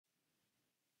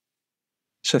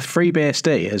So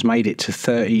FreeBSD has made it to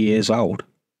 30 years old.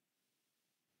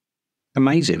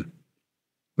 Amazing.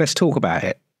 Let's talk about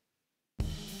it.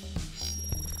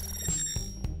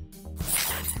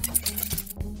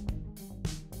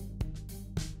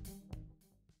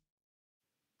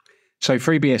 So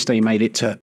FreeBSD made it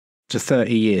to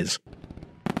 30 years.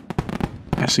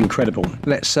 That's incredible.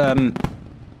 Let's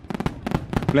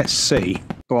see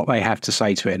what they have to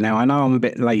say to it. Now, I know I'm a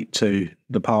bit late to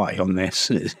the party on this.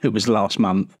 It was last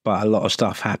month, but a lot of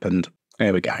stuff happened.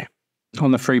 There we go.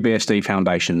 On the FreeBSD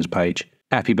Foundations page,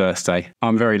 happy birthday.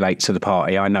 I'm very late to the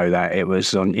party. I know that. It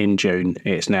was in June.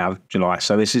 It's now July.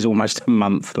 So this is almost a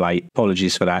month late.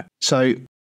 Apologies for that. So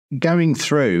going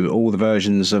through all the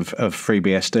versions of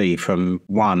FreeBSD from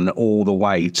 1 all the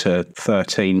way to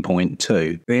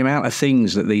 13.2, the amount of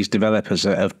things that these developers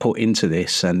have put into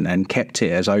this and kept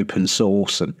it as open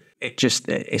source, and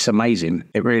it's amazing.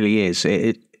 It really is.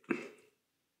 To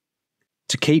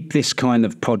keep this kind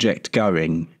of project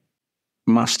going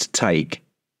must take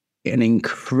an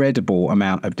incredible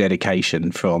amount of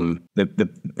dedication from the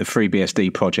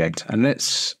FreeBSD project. And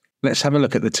Let's have a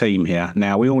look at the team here.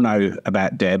 Now, we all know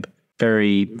about Deb,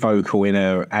 very vocal in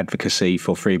her advocacy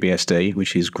for FreeBSD,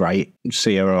 which is great.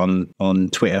 See her on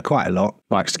Twitter quite a lot.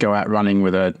 Likes to go out running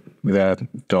with her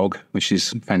dog, which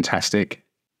is fantastic.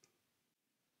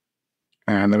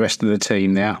 And the rest of the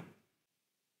team now.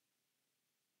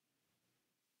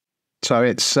 So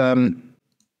it's 30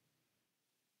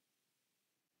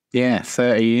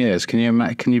 years. Can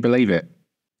you believe it?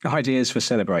 Ideas for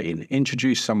celebrating.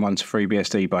 Introduce someone to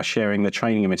FreeBSD by sharing the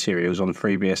training materials on the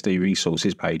FreeBSD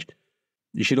resources page.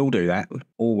 You should all do that.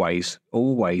 Always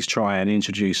try and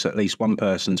introduce at least one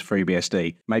person to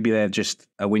FreeBSD. Maybe they're just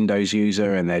a Windows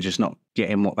user and they're just not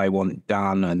getting what they want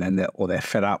done, and then they're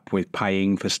fed up with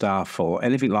paying for stuff or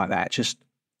anything like that. Just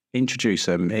introduce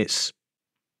them. It's,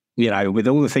 with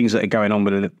all the things that are going on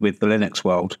with the Linux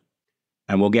world,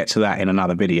 and we'll get to that in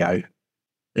another video,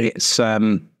 it's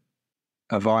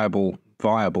a viable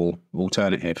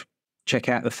alternative. Check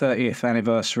out the 30th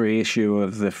anniversary issue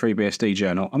of the FreeBSD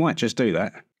Journal. I might just do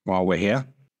that while we're here.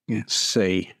 Let's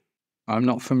see. I'm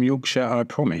not from Yorkshire, I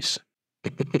promise.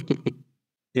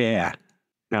 Yeah.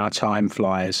 Now time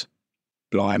flies.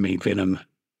 Blimey, Venom.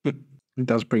 It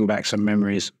does bring back some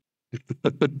memories.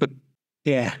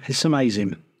 Yeah, it's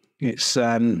amazing. It's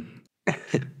when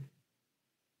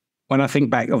I think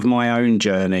back of my own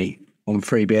journey on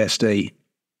FreeBSD,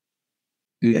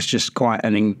 it's just quite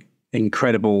an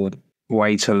incredible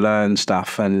way to learn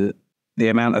stuff, and the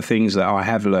amount of things that I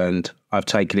have learned, I've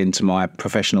taken into my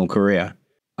professional career.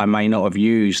 I may not have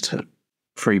used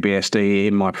FreeBSD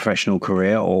in my professional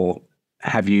career, or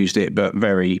have used it, but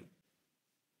very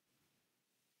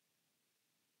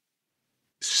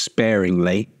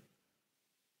sparingly,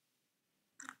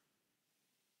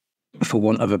 for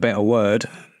want of a better word.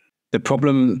 The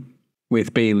problem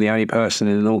with being the only person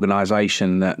in an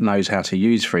organization that knows how to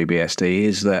use FreeBSD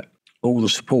is that all the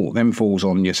support then falls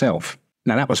on yourself.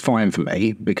 Now, that was fine for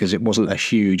me because it wasn't a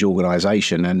huge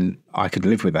organization and I could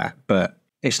live with that, but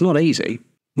it's not easy.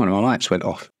 One of my lights went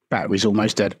off. Battery's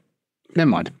almost dead. Never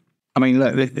mind. I mean,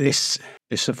 look, this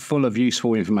is full of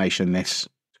useful information. It's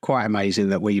quite amazing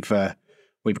that we've got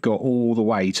all the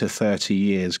way to 30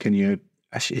 years.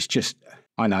 It's just,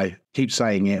 I know, keep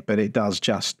saying it, but it does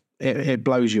it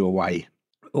blows you away.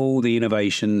 All the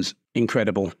innovations,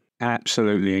 incredible,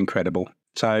 absolutely incredible.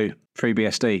 So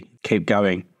FreeBSD, keep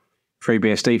going.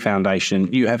 FreeBSD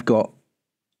Foundation, you have got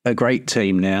a great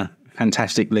team now,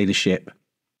 fantastic leadership.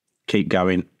 Keep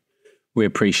going. We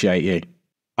appreciate you.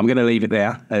 I'm going to leave it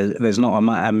there. There's not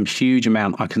a huge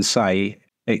amount I can say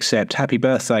except happy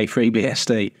birthday,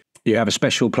 FreeBSD. You have a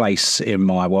special place in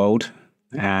my world,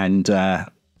 and I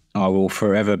will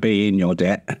forever be in your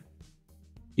debt.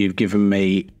 You've given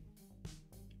me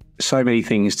so many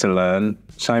things to learn,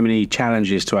 so many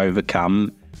challenges to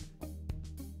overcome.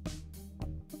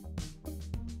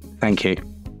 Thank you.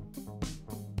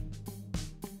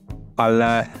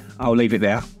 I'll leave it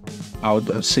there.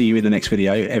 I'll see you in the next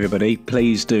video, everybody.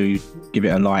 Please do give it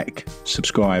a like,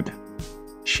 subscribe,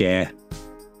 share.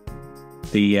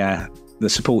 The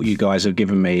support you guys have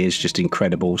given me is just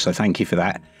incredible, so thank you for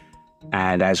that.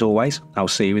 And as always, I'll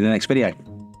see you in the next video.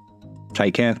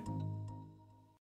 Take care.